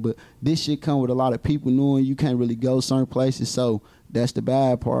anyway, bro. But this shit come with a lot of people knowing you can't really go certain places. So that's the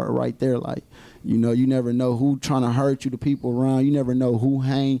bad part right there. Like, you know, you never know who trying to hurt you. The people around, you never know who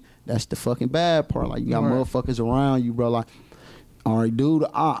hang. That's the fucking bad part. Like, you got motherfuckers around you, bro. Like, all right, dude,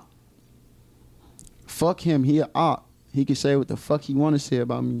 the op. Fuck him. He a op. He can say what the fuck he want to say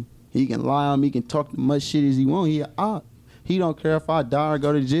about me. He can lie on me, he can talk as much shit as he want. He a op. He don't care if I die or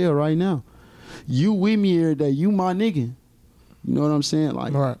go to jail right now. You with me every day. You my nigga. You know what I'm saying?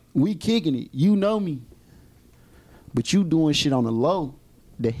 Like, we kicking it. You know me. But you doing shit on the low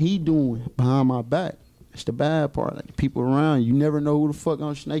that he doing behind my back. That's the bad part. Like, people around you never know who the fuck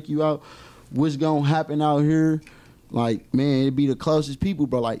gonna snake you out. What's gonna happen out here? Like, man, it be the closest people,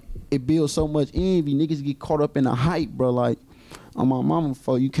 bro. Like, it builds so much envy. Niggas get caught up in the hype, bro. Like, on my mama,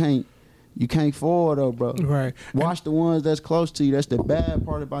 for you can't fall though, bro. Right. Watch the ones that's close to you. That's the bad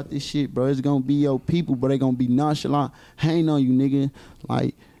part about this shit, bro. It's gonna be your people, but they gonna be nonchalant, hang on you, nigga.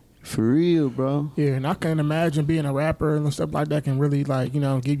 Like, for real, bro. Yeah, and I can imagine being a rapper and stuff like that can really, like, you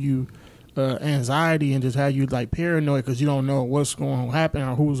know, give you anxiety and just have you, like, paranoid because you don't know what's going to happen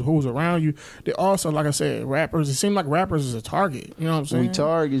or who's around you. They also, like I said, rappers, it seems like rappers is a target. You know what I'm saying? We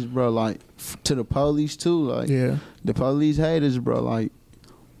targets, bro, like, to the police too. Like, yeah, the police hate us, bro. Like,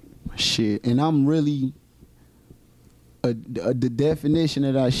 shit. And I'm really the definition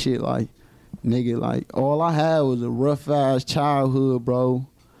of that shit. Like, nigga, like, all I had was a rough ass childhood, bro.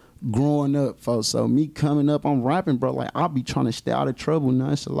 Growing up, folks. So me coming up, I'm rapping, bro. Like, I'll be trying to stay out of trouble now.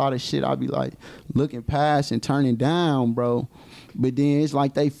 It's a lot of shit I'll be like looking past and turning down, bro. But then it's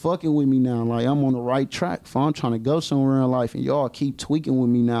like they fucking with me now. Like, I'm on the right track. So I'm trying to go somewhere in life, and y'all keep tweaking with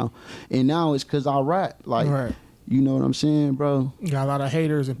me now. And now it's because I rap. Like, you know what I'm saying, bro? You got a lot of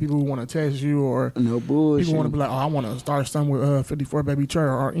haters and people who want to test you or no bullshit. People want to be like, oh, I want to start something with 54 Baby Trey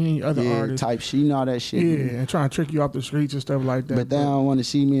or any other artist. Type shit, you know that shit. Yeah, man. and trying to trick you off the streets and stuff like that. But they don't want to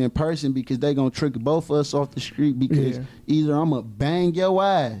see me in person because they going to trick both of us off the street because either I'm going to bang your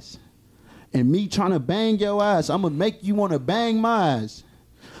ass and me trying to bang your ass, I'm going to make you want to bang my ass.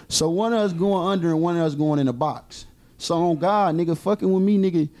 So one of us going under and one of us going in a box. So on God, nigga, fucking with me,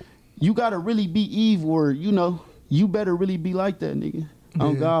 nigga, you got to really be evil or, you know, you better really be like that, nigga.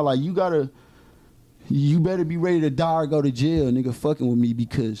 On God, like, you better be ready to die or go to jail, nigga, fucking with me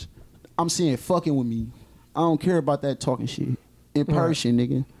because I'm saying fucking with me. I don't care about that talking shit. In person,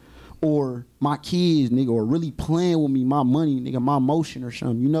 nigga. Or my kids, nigga, or really playing with me, my money, nigga, my emotion or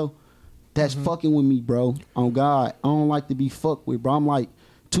something, you know? That's fucking with me, bro. On God, I don't like to be fucked with, bro. I'm like,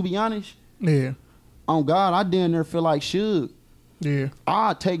 to be honest, on God, I damn near feel like Suge. Yeah.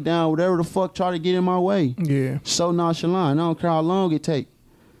 I'll take down whatever the fuck try to get in my way. Yeah. So nonchalant. I don't care how long it take.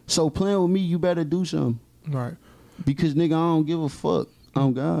 So playing with me, you better do something. Right. Because, nigga, I don't give a fuck.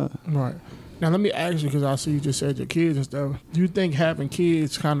 On God. Right. Now, let me ask you, because I see you just said your kids and stuff. Do you think having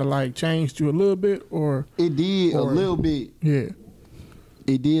kids kind of like changed you a little bit or? It did a little bit. Yeah.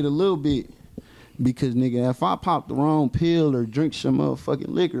 It did a little bit. Because, nigga, if I pop the wrong pill or drink some motherfucking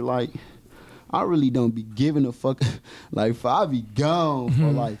liquor, like, I really don't be giving a fuck. Like, if I be gone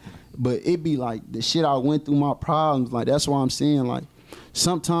for like, but it be like the shit I went through, my problems. Like, that's why I'm saying, like,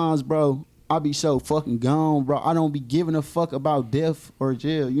 sometimes, bro, I be so fucking gone, bro. I don't be giving a fuck about death or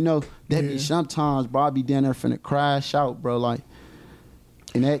jail. You know, that be sometimes, bro, I be down there finna crash out, bro. Like,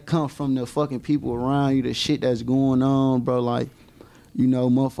 and that come from the fucking people around you, the shit that's going on, bro. Like, you know,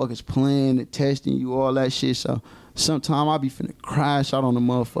 motherfuckers playing and testing you, all that shit. So sometimes I be finna crash out on the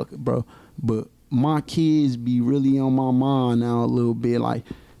motherfucker, bro. But my kids be really on my mind now a little bit. Like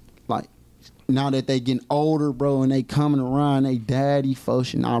now that they getting older, bro, and they coming around, they daddy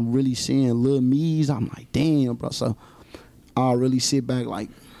folks, and I'm really seeing little me's. I'm like, damn, bro. So I really sit back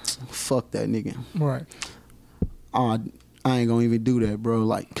like, fuck that nigga. Right. I ain't gonna even do that, bro.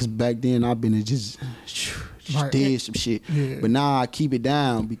 Like, cause back then I been just did some shit. Yeah. But now I keep it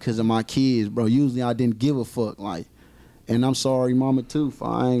down because of my kids, bro. Usually I didn't give a fuck, like. And I'm sorry, mama, too.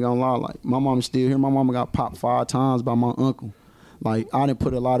 I ain't gonna lie. Like, my mama's still here. My mama got popped 5 times by my uncle. Like, I didn't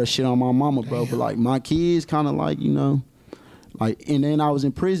put a lot of shit on my mama, bro. But, like, my kids kind of, like, you know, Like, and then I was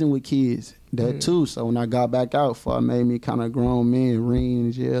in prison with kids, too. So when I got back out, I made me kind of grown man, ring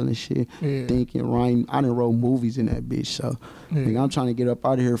in jail and shit, thinking, writing. I done wrote movies in that bitch. So, nigga, I'm trying to get up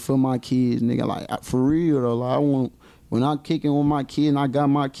out of here for my kids, nigga. Like, for real, though. Like, I want, when I'm kicking with my kids and I got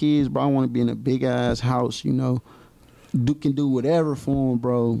my kids, bro, I want to be in a big-ass house, you know. Can do whatever for them,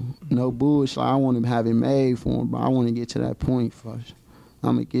 bro. No bullshit. Like, I want to have it made for them, bro. I want to get to that point first.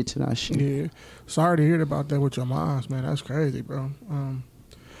 I'm going to get to that shit. Yeah. Sorry to hear about that with your moms, man. That's crazy, bro.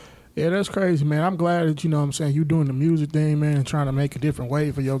 Yeah, that's crazy, man. I'm glad that, you know what I'm saying, you doing the music thing, man, and trying to make a different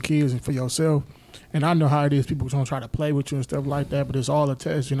way for your kids and for yourself. And I know how it is. People gonna try to play with you and stuff like that, but it's all a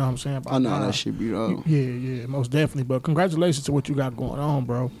test, you know what I'm saying? I know that shit be wrong. Yeah, most definitely. But congratulations to what you got going on,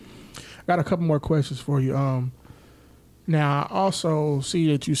 bro. I got a couple more questions for you. Now, I also see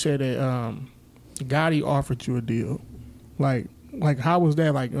that you said that Gotti offered you a deal. Like, how was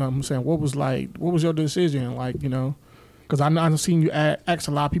that? Like, I'm saying, what was your decision? Like, you know, because I've seen you ask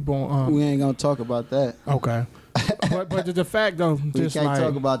a lot of people on. We ain't gonna talk about that. Okay. but the fact though, we just can't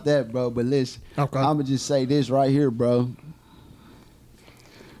talk about that, bro. But listen, okay. I'ma just say this right here, bro.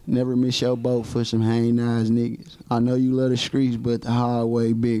 Never miss your boat for some hang ass niggas. I know you love the streets, but the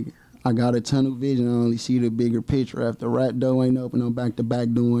highway bigger. I got a tunnel vision, I only see the bigger picture. After rap door ain't open, I'm back to back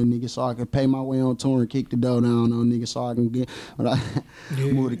doing niggas so I can pay my way on tour and kick the dough down on niggas so I can get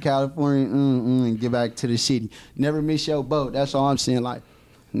move to California and get back to the city. Never miss your boat. That's all I'm saying. Like,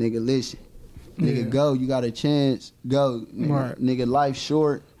 nigga, listen. Nigga, go. You got a chance. Go. Nigga, right. Nigga, life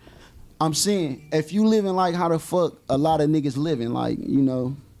short. I'm saying, if you living like how the fuck a lot of niggas living, like, you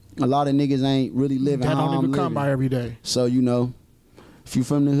know, a lot of niggas ain't really living that how don't I'm even living. come by every day. So, you know, if you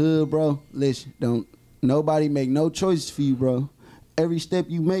from the hood, bro, listen, don't nobody make no choices for you, bro. Every step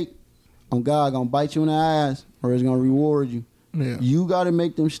you make, on God gonna bite you in the ass or it's gonna reward you. Yeah. You gotta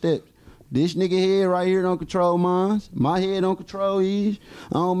make them steps. This nigga head right here don't control mine. My head don't control his.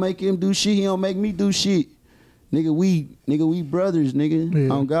 I don't make him do shit. He don't make me do shit. Nigga, we brothers, nigga.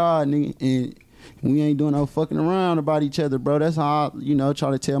 Yeah. On God, nigga. And we ain't doing no fucking around about each other, bro. That's how I, you know,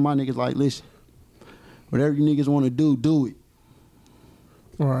 try to tell my niggas, like, listen, whatever you niggas want to do it.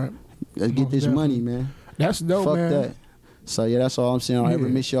 All right. Let's get this money, man. That's dope, Fuck man. that. So, yeah, that's all I'm saying. I don't ever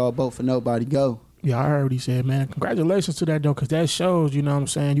miss y'all boat for nobody. Go. Yeah, I heard what he said, man. Congratulations to that, though, because that shows, you know what I'm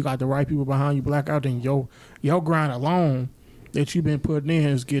saying, you got the right people behind you, Blackout, and your grind alone that you've been putting in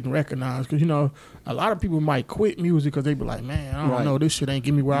is getting recognized. Because, you know, a lot of people might quit music because they be like, man, I don't know, this shit ain't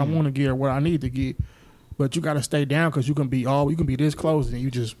give me where I want to get or where I need to get. But you got to stay down because you can be this close and you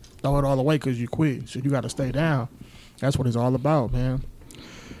just throw it all away because you quit. So you got to stay down. That's what it's all about, man.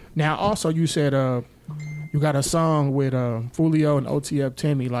 Now, also, you said you got a song with Foolio and OTF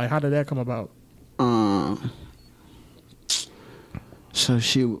Timmy. Like, how did that come about? So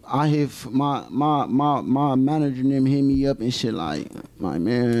shit, I hit my manager and them hit me up and shit like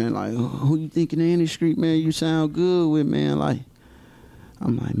man, like who you think in the industry, man? You sound good with, man. Like,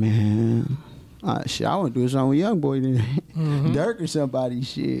 I'm like, man, shit, I want to do a song with Young Boy then, Dirk or somebody,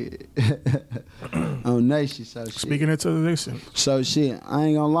 shit. On that shit, so shit. Speaking it to the listen. So shit, I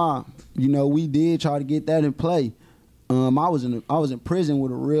ain't gonna lie. You know, we did try to get that in play. I was in prison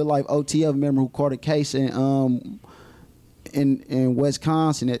with a real life OTF member who caught a case in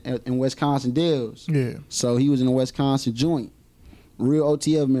Wisconsin in Wisconsin Dells. Yeah. So he was in a Wisconsin joint. Real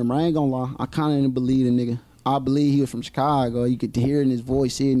OTF member. I ain't gonna lie. I kind of didn't believe the nigga. I believe he was from Chicago. You could hear in his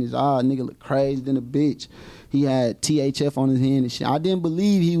voice, see in his eye. Nigga look crazy than a bitch. He had THF on his hand and shit. I didn't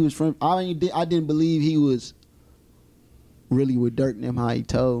believe he was from. I didn't believe he was really with Dirk and them how he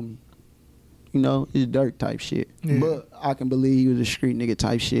told me. You know, it's Dirk type shit. Yeah. But I can believe he was a street nigga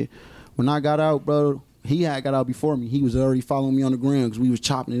type shit. When I got out, bro, he had got out before me. He was already following me on the ground because we was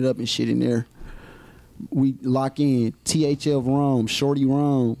chopping it up and shit in there. We lock in THF Rome, Shorty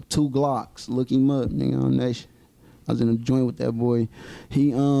Rome, 2 Glocks. Look him up, nigga, on that shit. I was in a joint with that boy.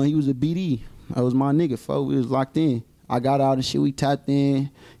 He was a BD. That was my nigga, folks. We was locked in. I got out and shit. We tapped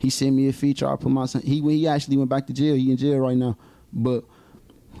in. He sent me a feature. I put my son. He actually went back to jail. He in jail right now. But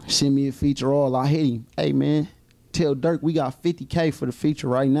send me a feature all. I hit him. Hey, man, tell Dirk we got $50K for the feature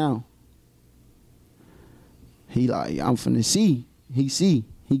right now. He like, I'm finna see. He see.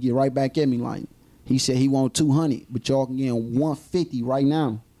 He get right back at me like, he said he want 200, but y'all can get him 150 right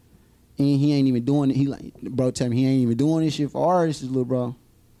now. And he ain't even doing it. He like, bro, tell me he ain't even doing this shit for artists, little bro.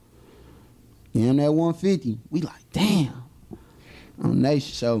 Give him that 150. We like, damn. On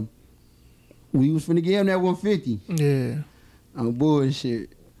nation. So we was finna give him that 150. Yeah. On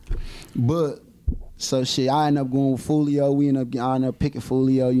bullshit. But so shit, I end up going with Foolio. I end up picking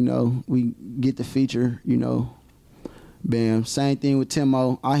Foolio, you know. We get the feature, you know. Bam. Same thing with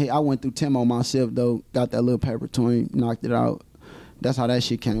Timo. I went through Timo myself though. Got that little paper twin, knocked it out. That's how that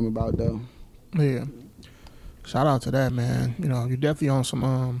shit came about though. Yeah. Shout out to that, man. You know, you're definitely on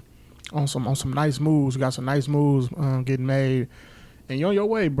some nice moves. You got some nice moves getting made, and you're on your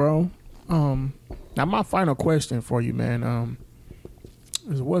way, bro. Now my final question for you, man,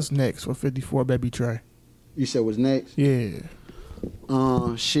 is what's next for 54 Baby Trey? You said what's next? Yeah.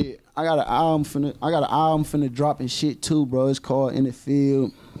 Shit. I got an album finna drop and shit too, bro. It's called In the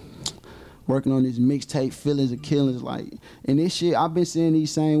Field. Working on this mixtape, Feelings of Killings, like, and this shit, I've been saying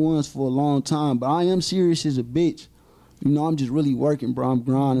these same ones for a long time, but I am serious as a bitch. You know, I'm just really working, bro. I'm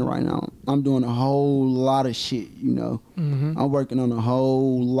grinding right now. I'm doing a whole lot of shit, you know. Mm-hmm. I'm working on a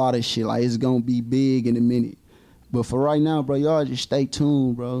whole lot of shit. Like, it's gonna be big in a minute. But for right now, bro, y'all just stay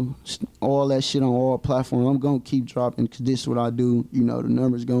tuned, bro. All that shit on all platforms. I'm gonna keep dropping because this is what I do. You know, the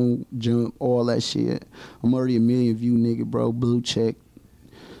numbers gonna jump, all that shit. I'm already a million view nigga, bro. Blue check.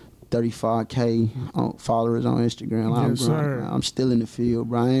 35K followers on Instagram. Yes, sir. I'm still in the field,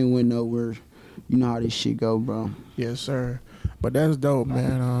 bro. I ain't went nowhere. You know how this shit go, bro. Yes, sir. But that's dope,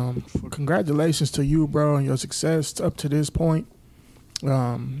 man. Congratulations to you, bro, and your success up to this point.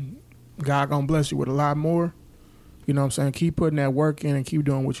 God gonna bless you with a lot more. You know what I'm saying? Keep putting that work in and keep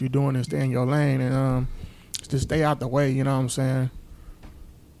doing what you're doing and stay in your lane and just stay out the way, you know what I'm saying?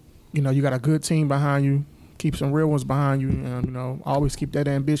 You know, you got a good team behind you. Keep some real ones behind you, and you know, always keep that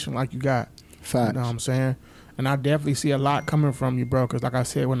ambition like you got. Facts. You know what I'm saying? And I definitely see a lot coming from you, bro. Because like I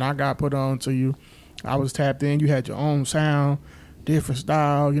said, when I got put on to you, I was tapped in. You had your own sound, different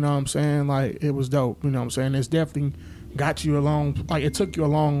style. You know what I'm saying? Like it was dope. You know what I'm saying? It's definitely got you along. Like it took you a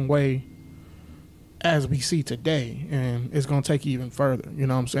long way, as we see today, and it's gonna take you even further. You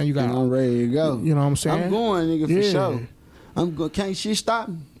know what I'm saying? You got. I'm ready to go. You know what I'm saying? I'm going, nigga, for sure. I'm going. Can't shit stop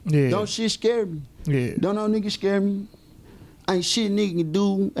me. Yeah. Don't shit scare me. Yeah. Don't no nigga scare me. Ain't shit nigga can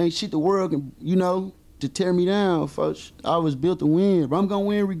do. Ain't shit the world can, you know, to tear me down, folks. I was built to win, bro. I'm gonna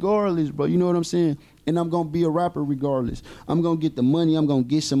win regardless, bro. You know what I'm saying? And I'm gonna be a rapper regardless. I'm gonna get the money. I'm gonna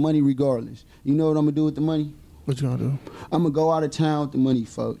get some money regardless. You know what I'm gonna do with the money? What you gonna do? I'm gonna go out of town with the money,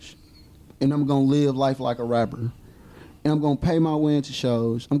 folks. And I'm gonna live life like a rapper. And I'm gonna pay my way into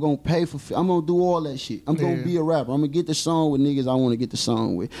shows. I'm gonna pay for. I'm gonna do all that shit. I'm gonna be a rapper. I'm gonna get the song with niggas I want to get the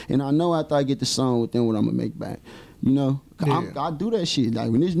song with. And I know after I get the song with them, what I'm gonna make back. You know, I do that shit.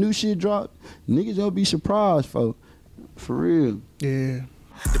 Like when this new shit drop, niggas gonna be surprised, for real. Yeah.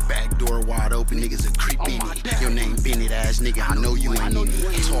 The back door wide open, niggas a creep in it. Your name Bennett ass nigga, I know you ain't in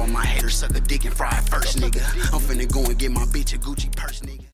it. Told my haters suck a dick and fry it first, nigga. I'm finna go and get my bitch a Gucci purse, nigga.